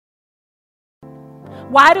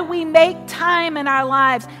Why do we make time in our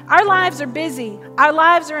lives? Our lives are busy. Our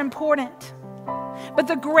lives are important. But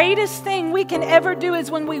the greatest thing we can ever do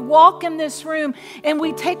is when we walk in this room and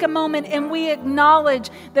we take a moment and we acknowledge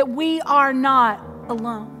that we are not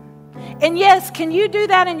alone. And yes, can you do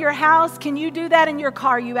that in your house? Can you do that in your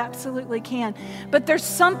car? You absolutely can. But there's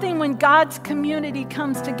something when God's community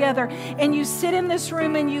comes together and you sit in this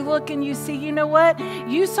room and you look and you see, you know what?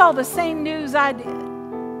 You saw the same news I did.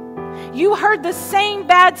 You heard the same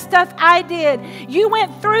bad stuff I did. You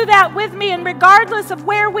went through that with me, and regardless of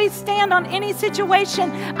where we stand on any situation,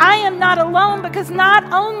 I am not alone, because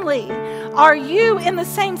not only are you in the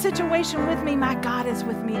same situation with me, my God is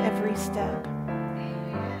with me every step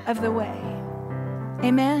of the way.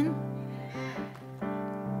 Amen?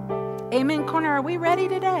 Amen, Corner. Are we ready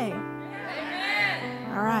today?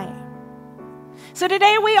 Amen. All right. So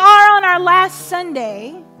today we are on our last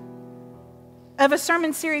Sunday of a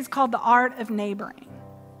sermon series called The Art of Neighboring.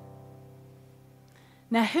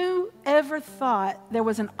 Now, who ever thought there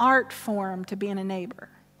was an art form to being a neighbor?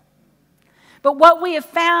 But what we have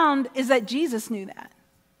found is that Jesus knew that.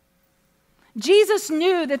 Jesus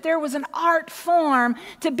knew that there was an art form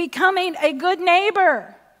to becoming a good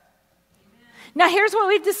neighbor. Now, here's what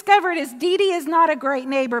we've discovered is Dee Dee is not a great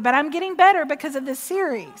neighbor, but I'm getting better because of this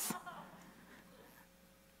series.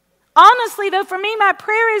 Honestly, though, for me, my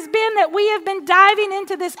prayer has been that we have been diving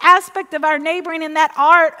into this aspect of our neighboring and that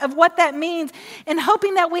art of what that means, and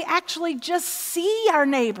hoping that we actually just see our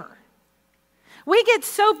neighbor. We get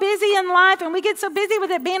so busy in life and we get so busy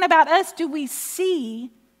with it being about us, do we see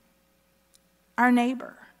our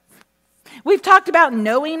neighbor? We've talked about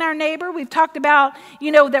knowing our neighbor. We've talked about,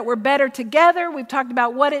 that we're better together. We've talked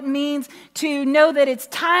about what it means to know that it's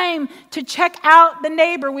time to check out the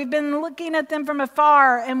neighbor. We've been looking at them from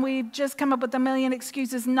afar, and we've just come up with a million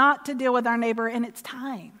excuses not to deal with our neighbor, and it's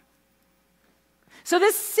time. So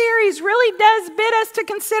this series really does bid us to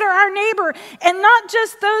consider our neighbor, and not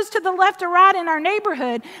just those to the left or right in our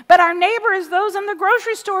neighborhood, but our neighbor is those on the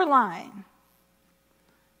grocery store line.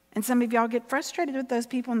 And some of y'all get frustrated with those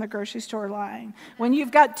people in the grocery store line when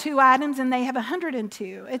you've got 2 items and they have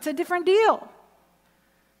 102. It's a different deal.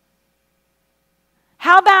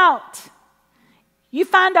 How about you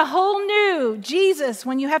find a whole new Jesus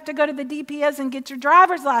when you have to go to the DPS and get your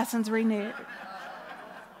driver's license renewed?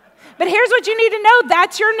 But here's what you need to know.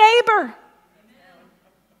 That's your neighbor.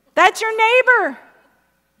 That's your neighbor.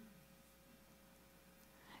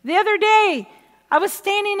 The other day, I was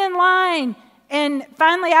standing in line, and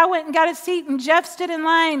finally I went and got a seat, and Jeff stood in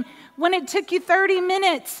line when it took you 30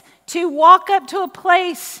 minutes to walk up to a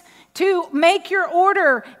place to make your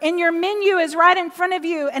order, and your menu is right in front of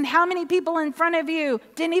you, and how many people in front of you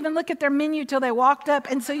didn't even look at their menu till they walked up,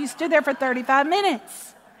 and so you stood there for 35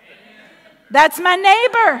 minutes. That's my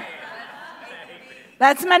neighbor.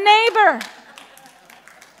 That's my neighbor.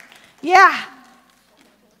 Yeah.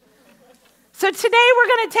 So today we're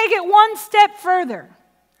going to take it one step further.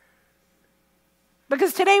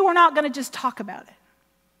 Because today we're not going to just talk about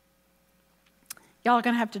it. Y'all are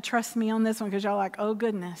going to have to trust me on this one, because y'all are like, oh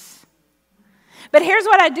goodness. But here's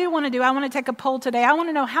what I do want to do. I want to take a poll today. I want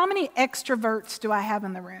to know, how many extroverts do I have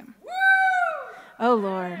in the room? Woo! Oh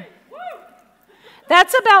Lord. Woo!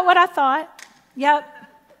 That's about what I thought. Yep.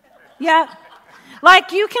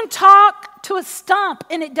 Like you can talk to a stump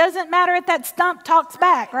and it doesn't matter if that stump talks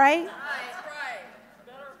back, right?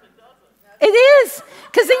 It is,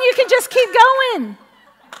 because then you can just keep going.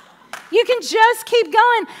 You can just keep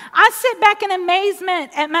going. I sit back in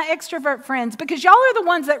amazement at my extrovert friends, because y'all are the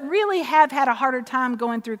ones that really have had a harder time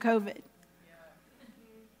going through COVID.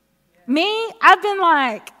 Me, I've been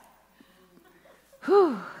like,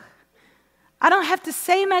 whew. I don't have to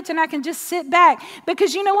say much and I can just sit back.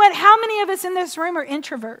 Because you know what? How many of us in this room are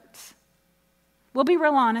introverts? We'll be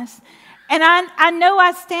real honest. And I know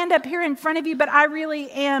I stand up here in front of you, but I really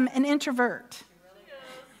am an introvert.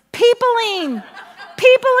 Peopling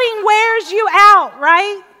wears you out,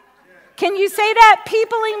 right? Can you say that?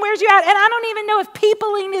 Peopling wears you out. And I don't even know if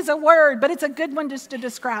peopling is a word, but it's a good one just to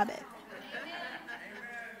describe it.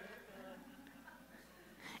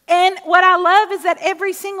 And what I love is that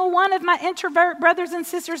every single one of my introvert brothers and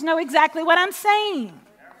sisters know exactly what I'm saying.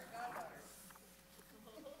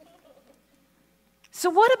 So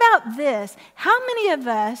what about this? How many of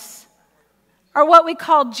us are what we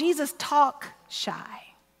call Jesus talk shy?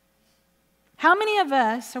 How many of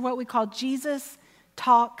us are what we call Jesus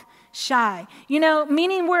talk shy?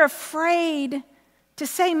 Meaning we're afraid to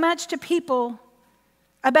say much to people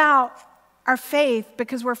about our faith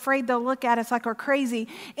because we're afraid they'll look at us like we're crazy.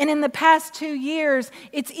 And in the past 2 years,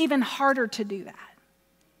 it's even harder to do that.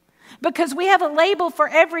 because we have a label for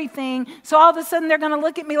everything. So all of a sudden they're going to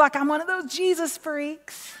look at me like I'm one of those Jesus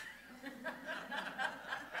freaks.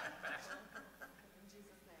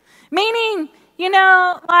 Meaning,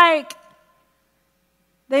 like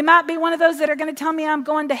they might be one of those that are going to tell me I'm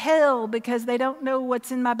going to hell because they don't know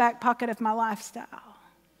what's in my back pocket of my lifestyle.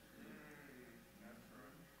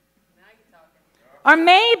 Or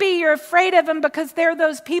maybe you're afraid of them because they're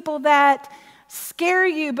those people that scare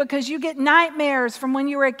you because you get nightmares from when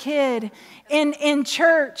you were a kid in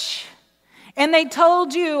church. And they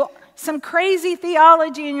told you some crazy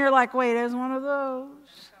theology and you're like, wait, there's one of those.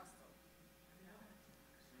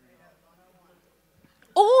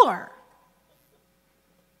 Or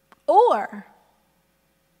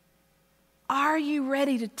are you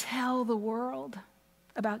ready to tell the world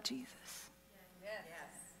about Jesus?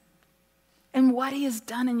 And what he has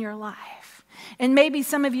done in your life. And maybe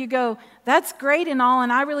some of you go, that's great and all,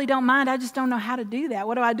 and I really don't mind. I just don't know how to do that.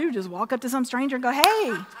 What do I do? Just walk up to some stranger and go,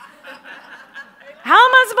 hey, how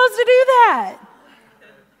am I supposed to do that?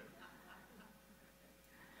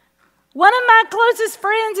 One of my closest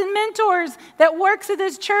friends and mentors that works at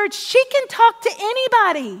this church, she can talk to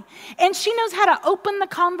anybody. And she knows how to open the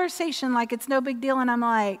conversation like it's no big deal. And I'm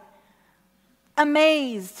like,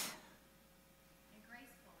 amazed.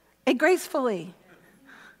 And gracefully.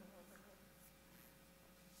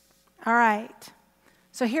 All right.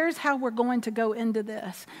 So here's how we're going to go into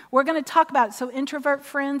this. We're going to talk about it. So introvert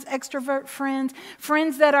friends, extrovert friends,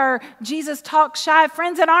 friends that are Jesus talk shy,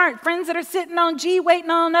 friends that aren't, friends that are sitting on G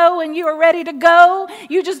waiting on O and you are ready to go.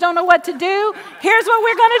 You just don't know what to do. Here's what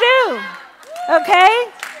we're going to do. Okay?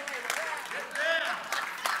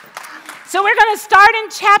 So we're going to start in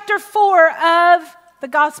chapter 4 of the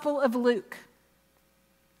Gospel of Luke.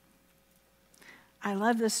 I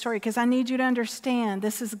love this story because I need you to understand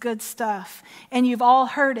this is good stuff. And you've all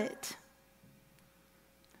heard it.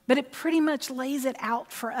 But it pretty much lays it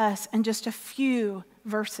out for us in just a few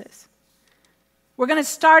verses. We're going to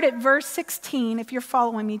start at verse 16 if you're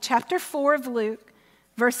following me. Chapter 4 of Luke,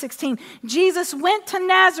 verse 16. Jesus went to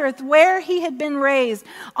Nazareth where he had been raised.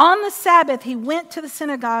 On the Sabbath, he went to the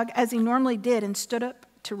synagogue as he normally did and stood up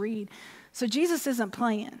to read. So Jesus isn't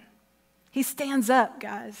playing. He stands up,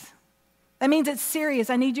 guys. That means it's serious.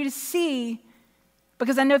 I need you to see,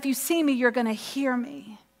 because I know if you see me, you're going to hear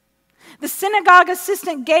me. The synagogue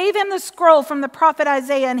assistant gave him the scroll from the prophet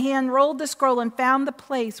Isaiah, and he unrolled the scroll and found the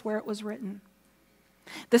place where it was written.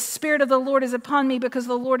 The Spirit of the Lord is upon me because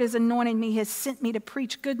the Lord has anointed me. He has sent me to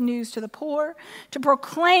preach good news to the poor, to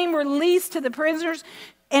proclaim release to the prisoners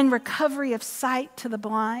and recovery of sight to the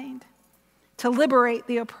blind, to liberate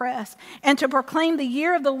the oppressed, and to proclaim the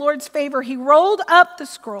year of the Lord's favor. He rolled up the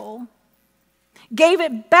scroll, gave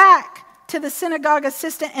it back to the synagogue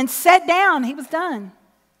assistant, and sat down. He was done.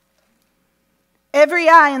 Every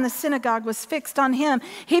eye in the synagogue was fixed on him.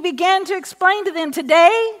 He began to explain to them,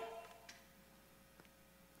 today,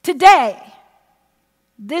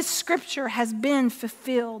 this scripture has been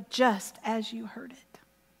fulfilled just as you heard it.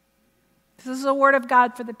 This is a word of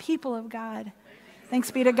God for the people of God.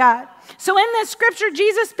 Thanks be to God. So in this scripture,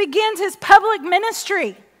 Jesus begins his public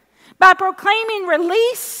ministry by proclaiming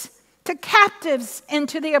release to captives and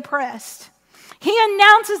to the oppressed. He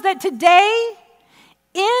announces that today,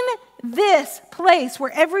 in this place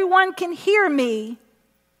where everyone can hear me,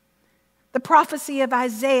 the prophecy of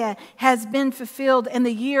Isaiah has been fulfilled and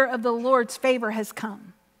the year of the Lord's favor has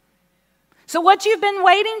come. So what you've been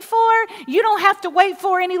waiting for, you don't have to wait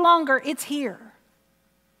for any longer. It's here.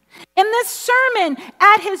 And this sermon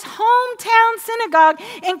at his hometown synagogue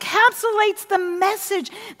encapsulates the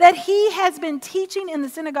message that he has been teaching in the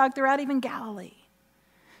synagogue throughout even Galilee.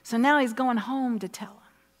 So now he's going home to tell them.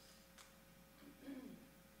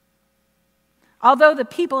 Although the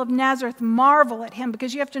people of Nazareth marvel at him,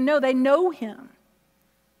 because you have to know they know him.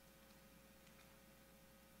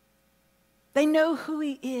 They know who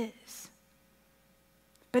he is.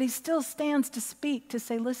 But he still stands to speak, to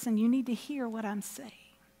say, listen, you need to hear what I'm saying.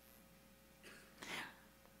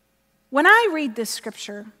 When I read this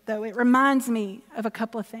scripture, though, it reminds me of a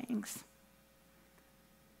couple of things.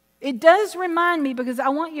 It does remind me, because I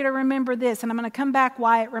want you to remember this, and I'm going to come back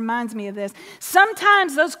why it reminds me of this.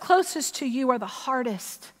 Sometimes those closest to you are the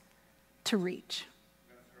hardest to reach.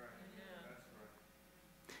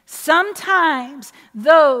 Sometimes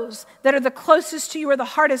those that are the closest to you are the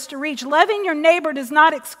hardest to reach. Loving your neighbor does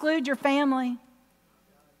not exclude your family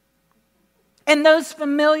and those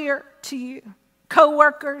familiar to you,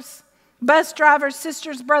 co-workers, bus drivers,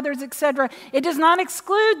 sisters, brothers, etc. It does not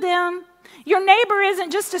exclude them. Your neighbor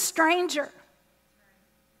isn't just a stranger.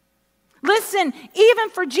 Listen, even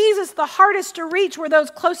for Jesus, the hardest to reach were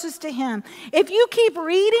those closest to him. If you keep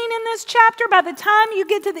reading in this chapter, by the time you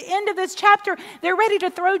get to the end of this chapter, they're ready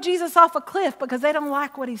to throw Jesus off a cliff because they don't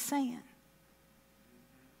like what he's saying.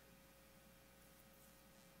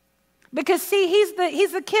 Because see,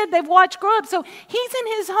 he's the kid they've watched grow up. So he's in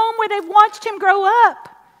his home where they've watched him grow up.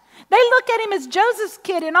 They look at him as Joseph's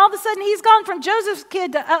kid, and all of a sudden he's gone from Joseph's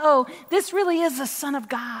kid to, this really is the Son of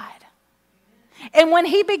God. And when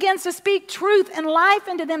he begins to speak truth and life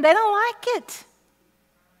into them, they don't like it.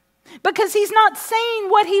 Because he's not saying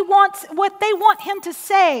what they want him to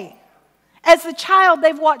say as the child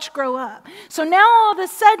they've watched grow up. So now all of a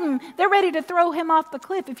sudden, they're ready to throw him off the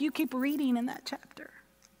cliff if you keep reading in that chapter.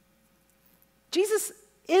 Jesus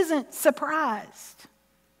isn't surprised.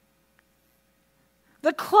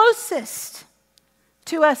 The closest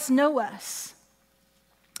to us know us.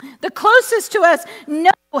 The closest to us know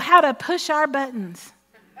how to push our buttons.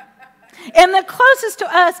 And the closest to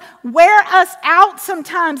us wear us out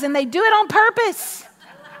sometimes, and they do it on purpose.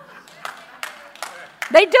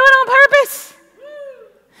 They do it on purpose.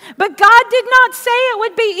 But God did not say it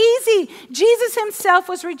would be easy. Jesus himself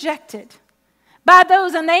was rejected by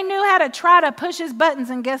those, and they knew how to try to push his buttons,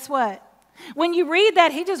 and guess what? When you read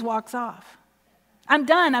that, he just walks off. I'm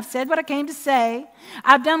done. I've said what I came to say.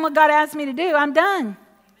 I've done what God asked me to do. I'm done.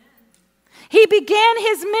 He began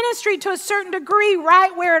his ministry to a certain degree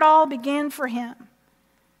right where it all began for him.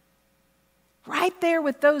 Right there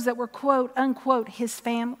with those that were, quote, unquote, his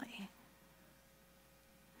family.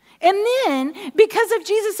 And then, because of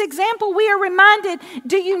Jesus' example, we are reminded,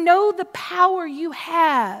 do you know the power you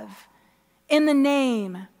have in the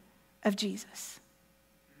name of Jesus?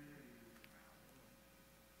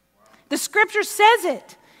 The scripture says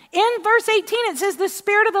it. In verse 18, it says, the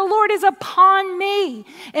Spirit of the Lord is upon me.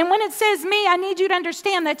 And when it says me, I need you to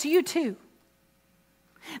understand that's you too.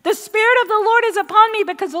 The Spirit of the Lord is upon me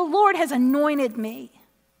because the Lord has anointed me.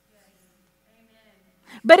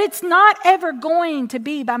 But it's not ever going to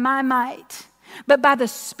be by my might, but by the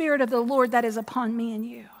Spirit of the Lord that is upon me and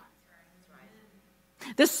you.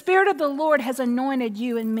 The Spirit of the Lord has anointed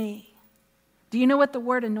you and me. Do you know what the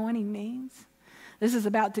word anointing means? This is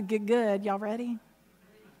about to get good. Y'all ready?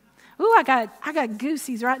 Ooh, I got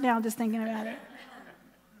goosies right now just thinking about it.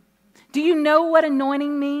 Do you know what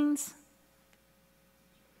anointing means?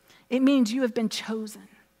 It means you have been chosen.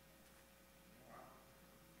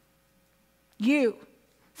 You.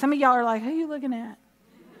 Some of y'all are like, who are you looking at?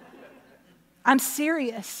 I'm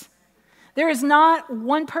serious. There is not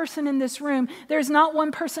one person in this room, there is not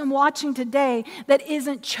one person watching today that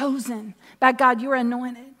isn't chosen by God. You're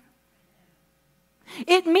anointed.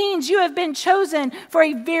 It means you have been chosen for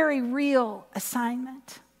a very real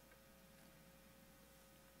assignment.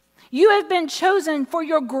 You have been chosen for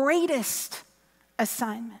your greatest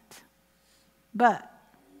assignment. But,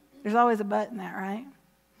 there's always a but in that, right?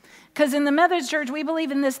 Because in the Methodist Church, we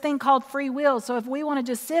believe in this thing called free will. So if we want to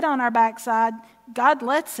just sit on our backside, God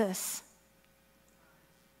lets us.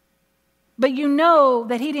 But you know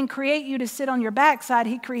that he didn't create you to sit on your backside.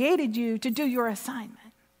 He created you to do your assignment.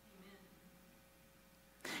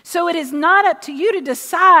 So it is not up to you to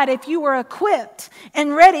decide if you were equipped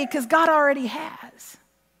and ready, because God already has.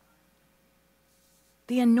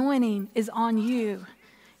 The anointing is on you.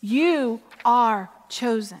 You are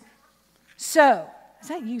chosen. So, is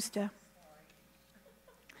that you, Steph?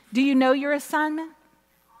 Do you know your assignment?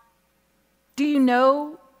 Do you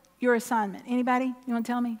know your assignment? Anybody? You want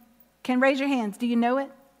to tell me? Can raise your hands. Do you know it?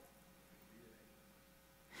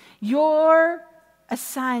 Your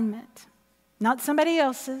assignment. Not somebody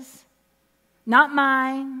else's, not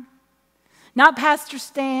mine, not Pastor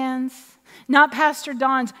Stan's, not Pastor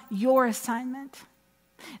Don's, your assignment.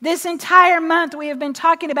 This entire month we have been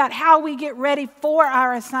talking about how we get ready for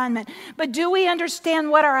our assignment. But do we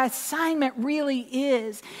understand what our assignment really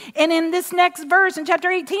is? And in this next verse, in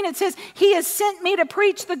chapter 18, it says, he has sent me to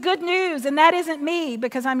preach the good news. And that isn't me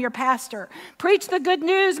because I'm your pastor. Preach the good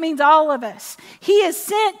news means all of us. He is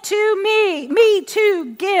sent to me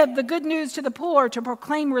to give the good news to the poor, to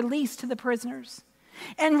proclaim release to the prisoners,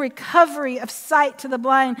 and recovery of sight to the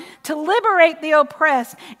blind, to liberate the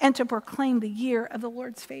oppressed, and to proclaim the year of the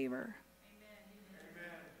Lord's favor.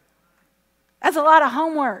 Amen. That's a lot of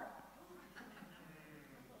homework.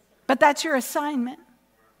 But that's your assignment.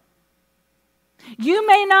 You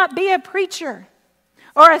may not be a preacher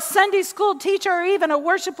or a Sunday school teacher or even a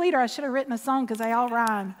worship leader. I should have written a song because they all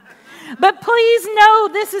rhyme. But please know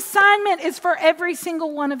this assignment is for every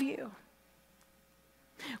single one of you.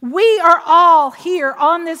 We are all here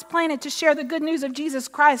on this planet to share the good news of Jesus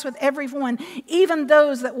Christ with everyone, even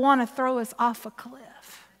those that want to throw us off a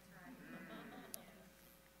cliff.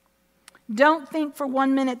 Don't think for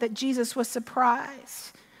 1 minute that Jesus was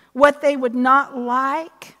surprised what they would not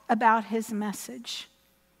like about his message.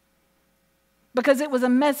 Because it was a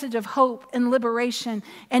message of hope and liberation,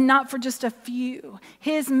 and not for just a few.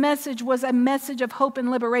 His message was a message of hope and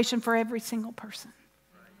liberation for every single person.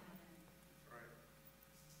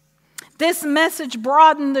 This message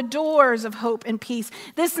broadened the doors of hope and peace.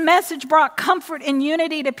 This message brought comfort and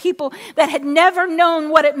unity to people that had never known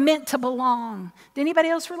what it meant to belong. Did anybody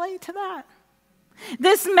else relate to that?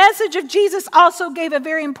 This message of Jesus also gave a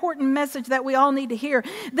very important message that we all need to hear.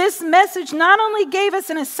 This message not only gave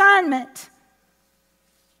us an assignment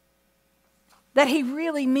that he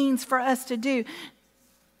really means for us to do.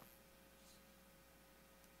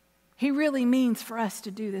 He really means for us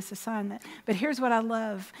to do this assignment. But here's what I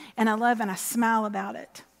love and I smile about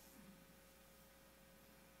it.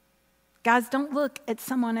 Guys, don't look at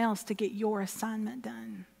someone else to get your assignment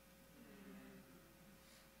done.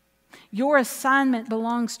 Your assignment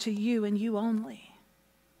belongs to you and you only.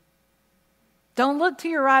 Don't look to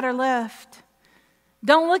your right or left.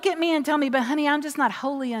 Don't look at me and tell me, but honey, I'm just not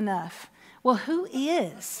holy enough. Well, who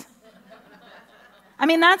is? I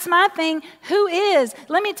mean, that's my thing. Who is?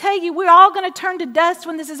 Let me tell you, we're all going to turn to dust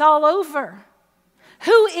when this is all over.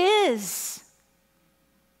 Who is?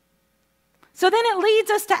 So then it leads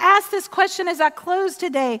us to ask this question as I close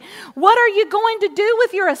today. What are you going to do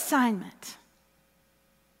with your assignment?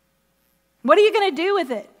 What are you going to do with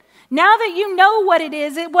it? Now that you know what it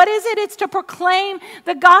is, what is it? It's to proclaim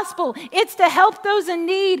the gospel. It's to help those in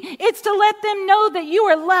need. It's to let them know that you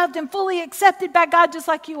are loved and fully accepted by God just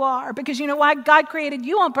like you are. Because you know why? God created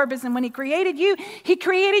you on purpose. And when he created you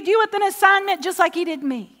with an assignment just like he did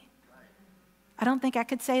me. I don't think I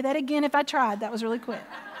could say that again if I tried. That was really quick.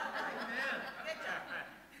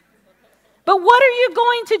 But what are you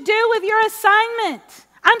going to do with your assignment?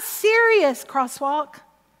 I'm serious, Crosswalk.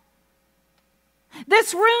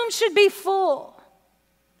 This room should be full,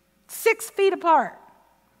 6 feet apart,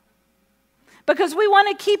 because we want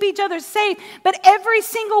to keep each other safe. But every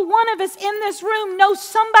single one of us in this room knows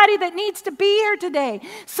somebody that needs to be here today.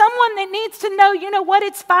 Someone that needs to know, you know what,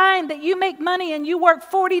 it's fine that you make money and you work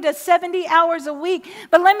 40 to 70 hours a week.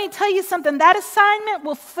 But let me tell you something, that assignment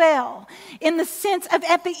will fail in the sense of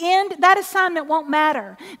at the end, that assignment won't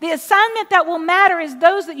matter. The assignment that will matter is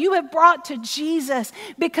those that you have brought to Jesus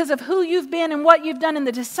because of who you've been and what you've done and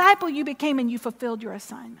the disciple you became, and you fulfilled your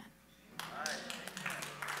assignment.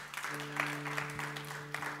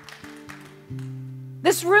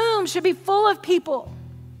 This room should be full of people,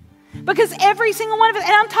 because every single one of us,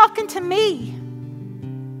 and I'm talking to me,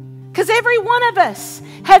 because every one of us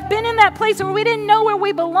have been in that place where we didn't know where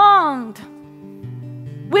we belonged.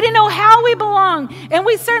 We didn't know how we belonged. And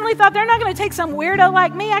we certainly thought they're not going to take some weirdo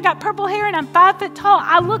like me. I got purple hair and I'm 5 foot tall.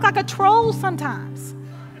 I look like a troll sometimes.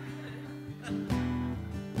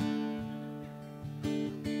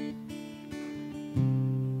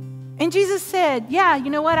 And Jesus said, yeah, you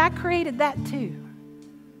know what? I created that too.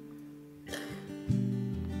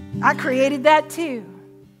 I created that too.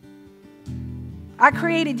 I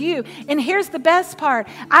created you. And here's the best part.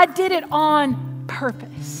 I did it on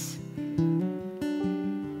purpose.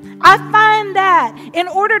 I find that in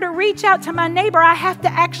order to reach out to my neighbor, I have to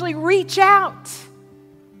actually reach out.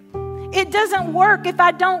 It doesn't work if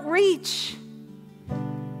I don't reach.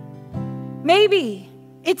 Maybe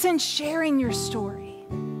it's in sharing your story.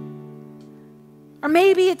 Or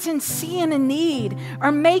maybe it's in seeing a need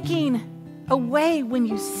or making a way when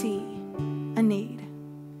you see a need.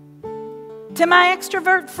 To my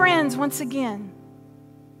extrovert friends, once again,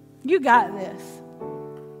 you got this.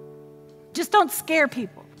 Just don't scare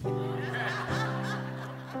people.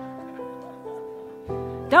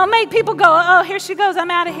 Don't make people go, oh, here she goes,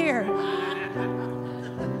 I'm out of here.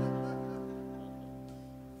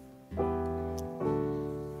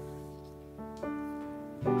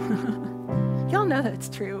 Y'all know that's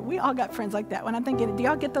true. We all got friends like that. When I'm thinking, do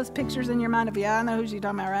y'all get those pictures in your mind of, yeah, I know who you're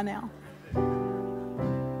talking about right now.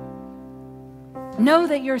 Know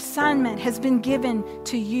that your assignment has been given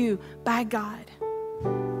to you by God.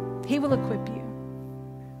 He will equip you.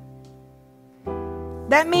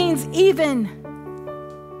 That means even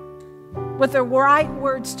with the right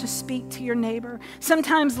words to speak to your neighbor.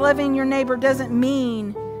 Sometimes loving your neighbor doesn't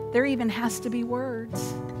mean there even has to be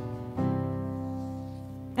words.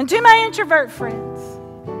 And to my introvert friends,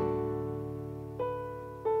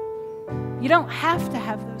 you don't have to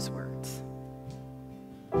have those words.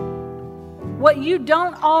 What you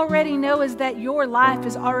don't already know is that your life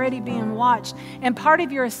is already being watched, and part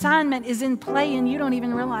of your assignment is in play and you don't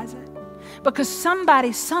even realize it. Because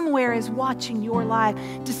somebody somewhere is watching your life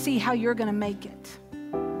to see how you're going to make it.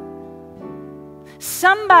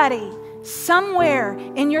 Somebody somewhere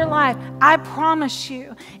in your life, I promise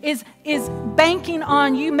you, is banking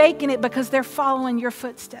on you making it because they're following your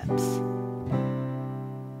footsteps.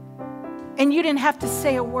 And you didn't have to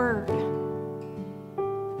say a word.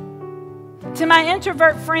 To my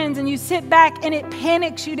introvert friends, and you sit back and it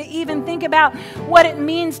panics you to even think about what it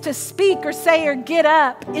means to speak or say or get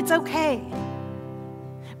up, it's okay.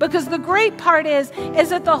 Because the great part is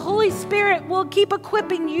that the Holy Spirit will keep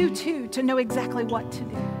equipping you too to know exactly what to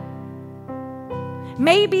do.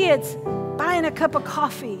 Maybe it's buying a cup of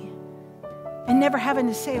coffee and never having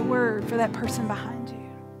to say a word for that person behind you.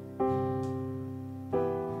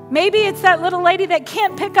 Maybe it's that little lady that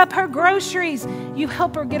can't pick up her groceries. You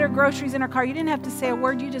help her get her groceries in her car. You didn't have to say a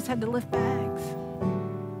word. You just had to lift bags.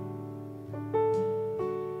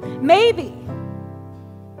 Maybe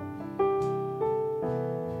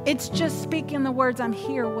it's just speaking the words, I'm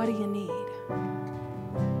here, what do you need?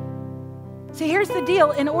 See, here's the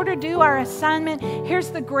deal. In order to do our assignment, here's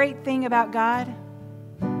the great thing about God.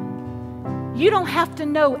 You don't have to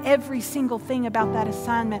know every single thing about that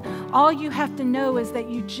assignment. All you have to know is that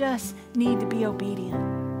you just need to be obedient.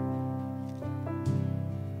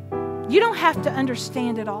 You don't have to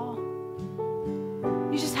understand it all.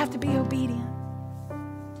 You just have to be obedient.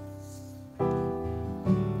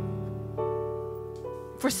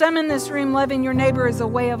 For some in this room, loving your neighbor is a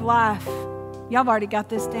way of life. Y'all have already got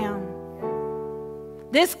this down.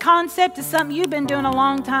 This concept is something you've been doing a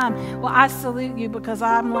long time. Well, I salute you because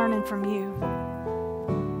I'm learning from you.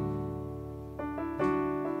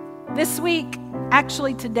 This week,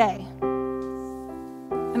 actually today,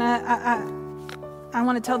 and I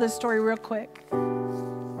want to tell this story real quick,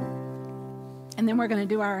 and then we're going to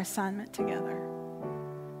do our assignment together.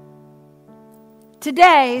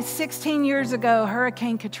 Today, 16 years ago,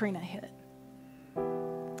 Hurricane Katrina hit.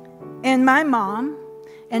 And my mom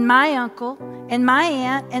and my uncle and my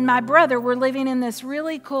aunt and my brother were living in this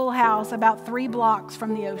really cool house about 3 blocks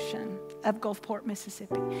from the ocean of Gulfport,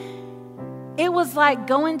 Mississippi. It was like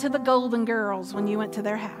going to the Golden Girls when you went to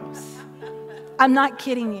their house. I'm not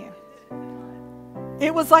kidding you.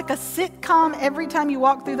 It was like a sitcom every time you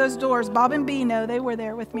walked through those doors. Bob and Bino, they were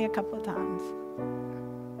there with me a couple of times.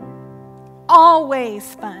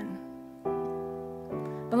 Always fun.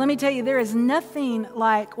 But let me tell you, there is nothing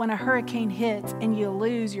like when a hurricane hits and you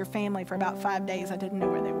lose your family for about 5 days. I didn't know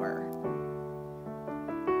where they were.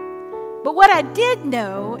 But what I did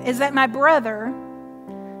know is that my brother,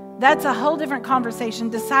 that's a whole different conversation,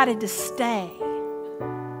 decided to stay.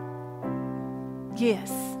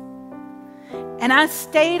 Yes. And I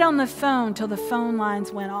stayed on the phone till the phone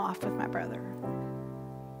lines went off with my brother.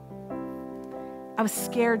 I was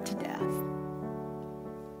scared to death.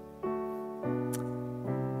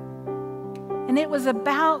 And it was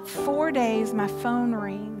about 4 days, my phone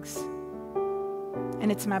rings. And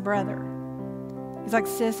it's my brother. He's like,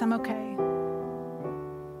 sis, I'm okay.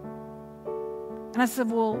 And I said,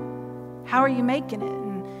 well, how are you making it?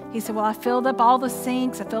 And he said, well, I filled up all the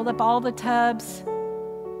sinks. I filled up all the tubs.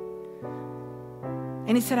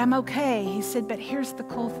 And he said, I'm okay. He said, but here's the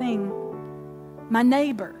cool thing. My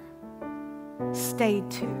neighbor stayed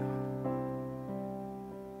too.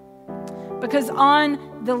 Because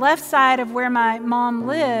on the left side of where my mom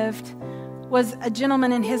lived was a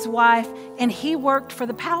gentleman and his wife, and he worked for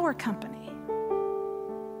the power company.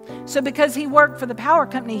 So because he worked for the power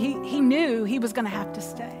company, he knew he was going to have to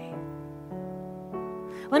stay.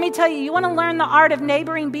 Let me tell you, you want to learn the art of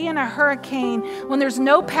neighboring, be in a hurricane when there's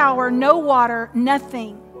no power, no water,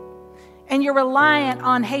 nothing. And you're reliant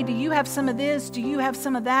on, hey, do you have some of this? Do you have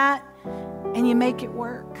some of that? And you make it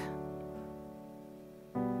work.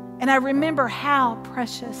 And I remember how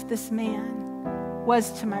precious this man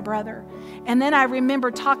was to my brother. And then I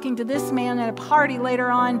remember talking to this man at a party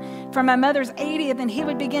later on for my mother's 80th, and he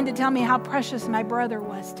would begin to tell me how precious my brother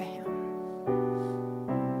was to him.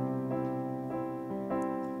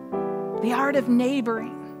 The art of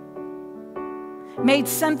neighboring made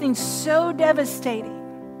something so devastating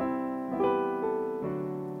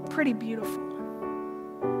pretty beautiful.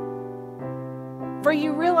 For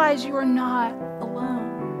you realize you are not alone.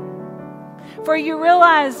 For you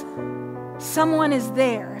realize someone is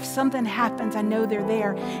there. If something happens, I know they're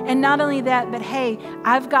there. And not only that, but hey,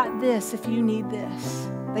 I've got this if you need this.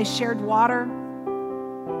 They shared water.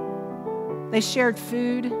 They shared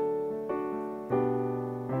food.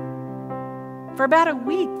 For about a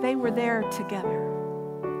week, they were there together.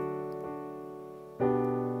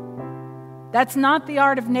 That's not the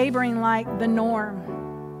art of neighboring like the norm.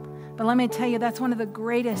 But let me tell you, that's one of the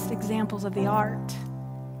greatest examples of the art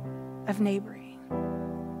of neighboring.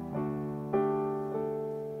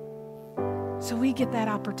 So we get that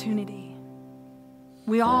opportunity.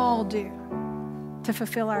 We all do, to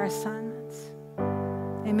fulfill our assignments.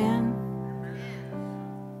 Amen.